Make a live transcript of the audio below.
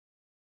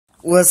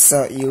What's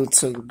up,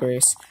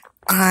 YouTubers?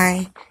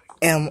 I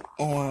am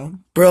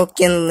on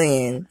Broken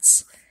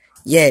Lens.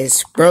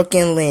 Yes,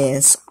 Broken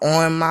Lens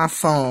on my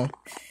phone.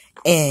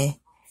 And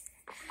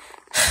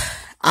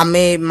I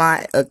made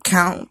my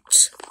account.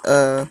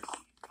 All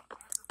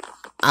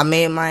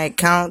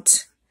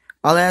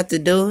I have to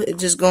do is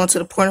just go into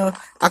the portal.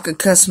 I could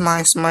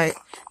customize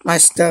my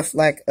stuff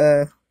like,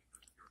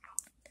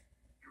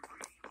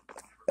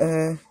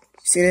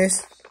 see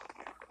this?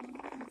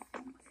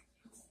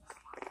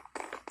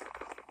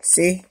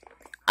 See?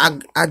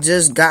 I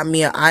just got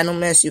me an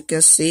item, as you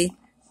can see.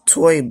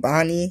 Toy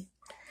Bonnie.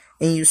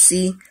 And you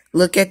see,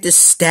 look at this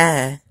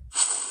stab.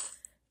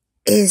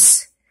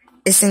 It's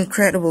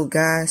incredible,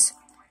 guys.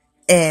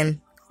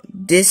 And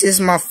this is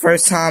my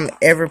first time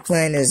ever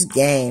playing this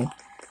game.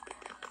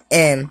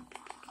 And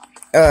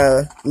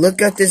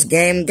look up this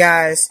game,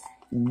 guys.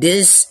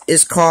 This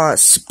is called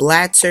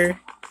Splatter.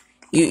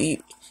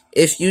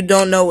 If you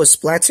don't know what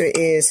Splatter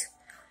is,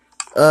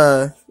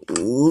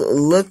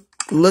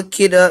 look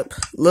it up.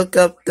 Look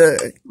up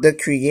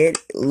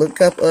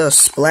look up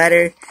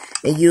Splatter,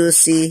 and you will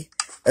see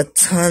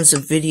tons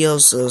of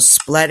videos of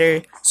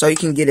Splatter, so you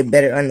can get a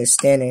better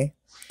understanding.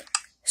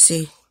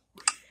 See,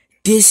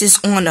 this is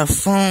on the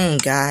phone,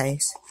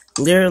 guys.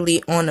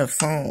 Literally on the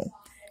phone.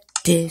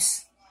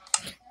 This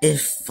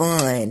is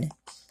fun.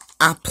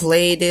 I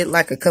played it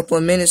like a couple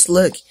of minutes.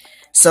 Look,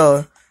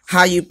 so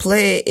how you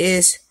play it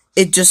is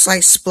it just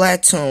like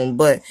Splatoon,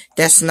 but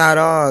that's not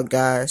all,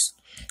 guys.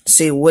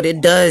 See, what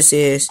it does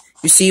is,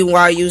 you see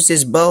why I use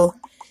this bow?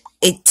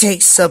 It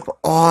takes up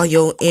all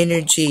your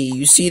energy.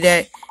 You see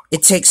that?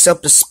 It takes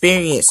up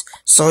experience.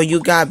 So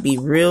you gotta be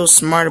real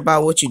smart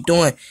about what you're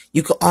doing.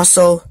 You can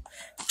also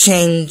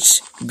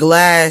change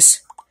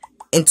glass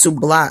into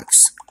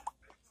blocks.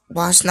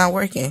 Why it's not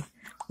working?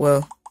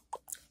 Well,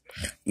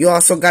 you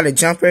also got a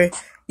jumper.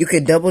 You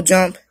can double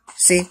jump.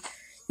 See?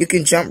 You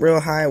can jump real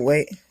high.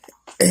 Wait.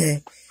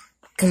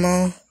 Come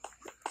on.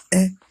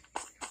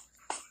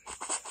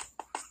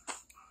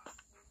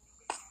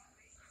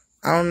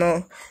 I don't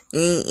know.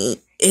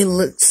 It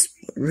looks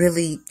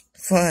really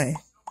fun.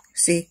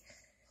 See?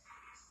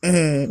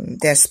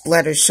 That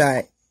splatter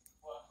shot.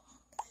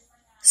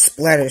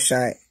 Splatter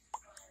shot.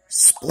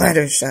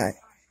 Splatter shot.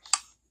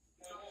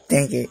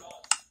 Dang it.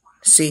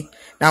 See?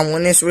 Now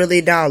when it's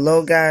really down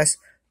low, guys,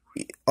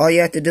 all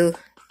you have to do,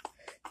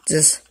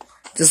 just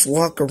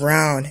walk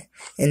around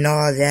and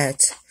all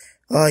that.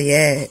 Oh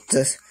yeah,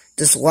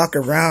 just walk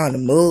around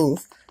and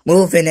move.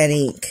 Move in that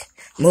ink.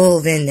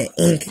 Move in the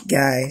ink,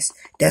 guys.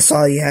 That's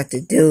all you have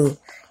to do.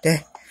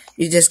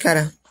 You just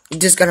gotta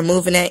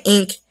move in that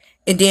ink,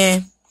 and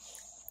then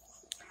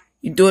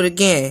you do it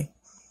again.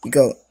 You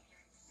go,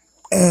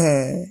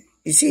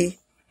 you see?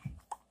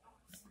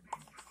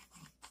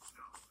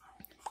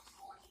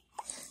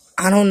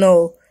 I don't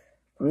know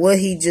what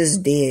he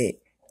just did.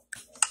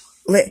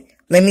 Let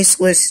me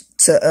switch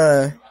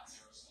to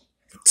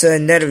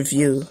another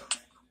view.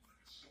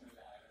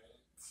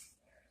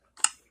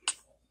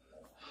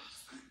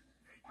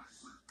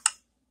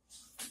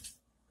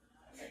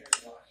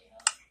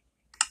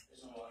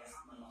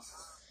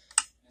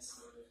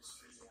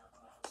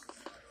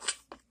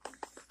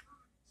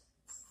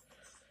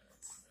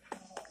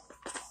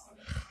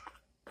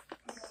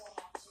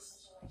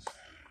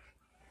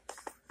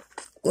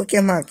 Look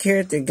at my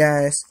character,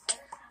 guys.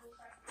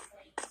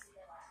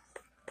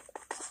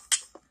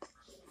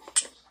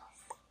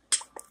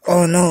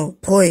 Oh no,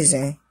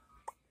 poison.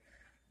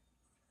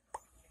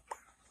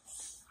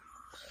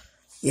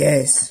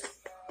 Yes.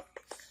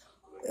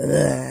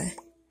 Ugh,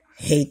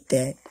 hate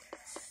that.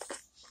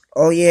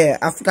 Oh yeah,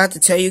 I forgot to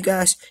tell you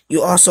guys,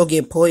 you also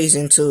get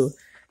poison too.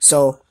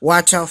 So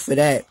watch out for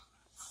that.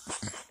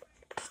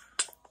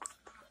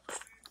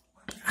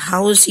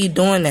 How is he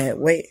doing that?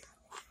 Wait.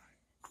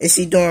 Is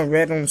he doing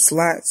red on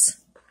slots?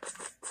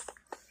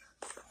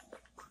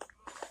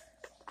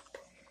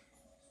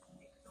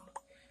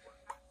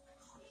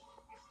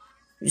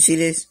 You see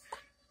this?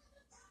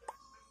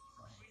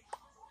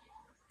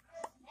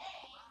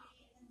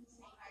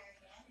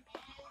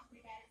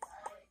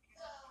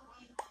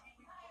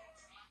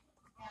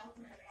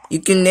 You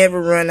can never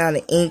run out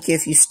of ink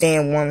if you stay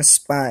in one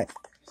spot.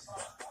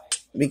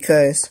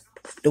 Because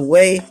the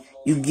way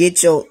you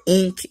get your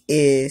ink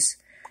is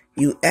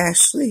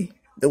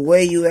the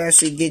way you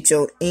actually get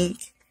your ink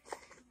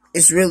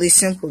is really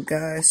simple,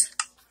 guys.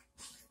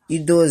 You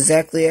do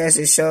exactly as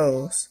it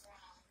shows.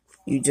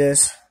 You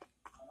just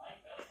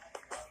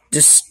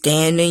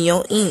stand in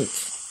your ink.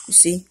 You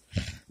see?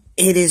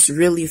 It is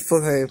really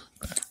fun.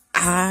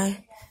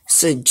 I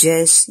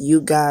suggest you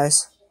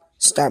guys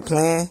start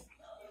playing.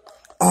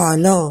 Oh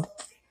no.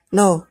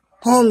 No,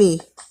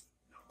 homie.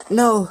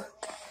 No.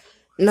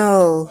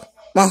 No.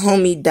 My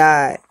homie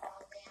died.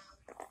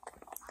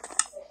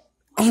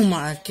 Oh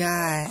my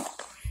god.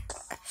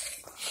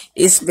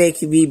 It's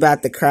making me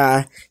about to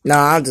cry. No,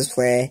 I'm just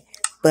playing.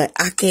 But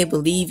I can't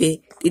believe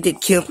it. They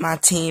did kill my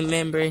team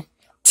member.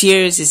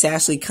 Tears is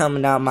actually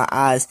coming out my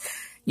eyes.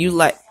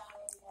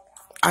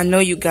 I know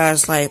you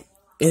guys like,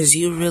 is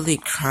you really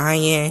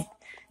crying?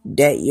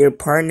 that your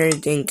partner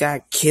then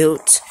got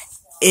killed.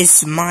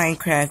 It's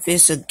Minecraft.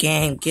 It's a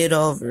game. Get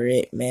over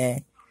it,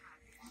 man.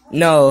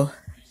 No.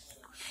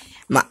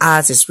 My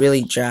eyes is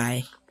really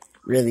dry.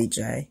 Really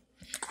dry.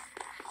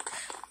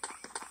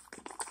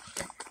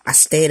 I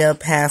stayed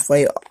up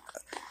halfway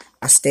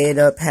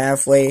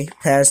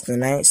past the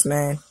nights,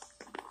 man.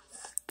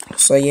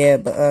 So yeah,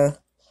 but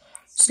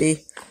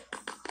see,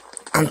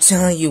 I'm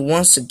telling you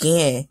once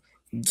again,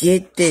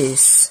 get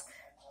this.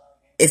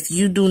 If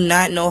you do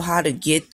not know how to get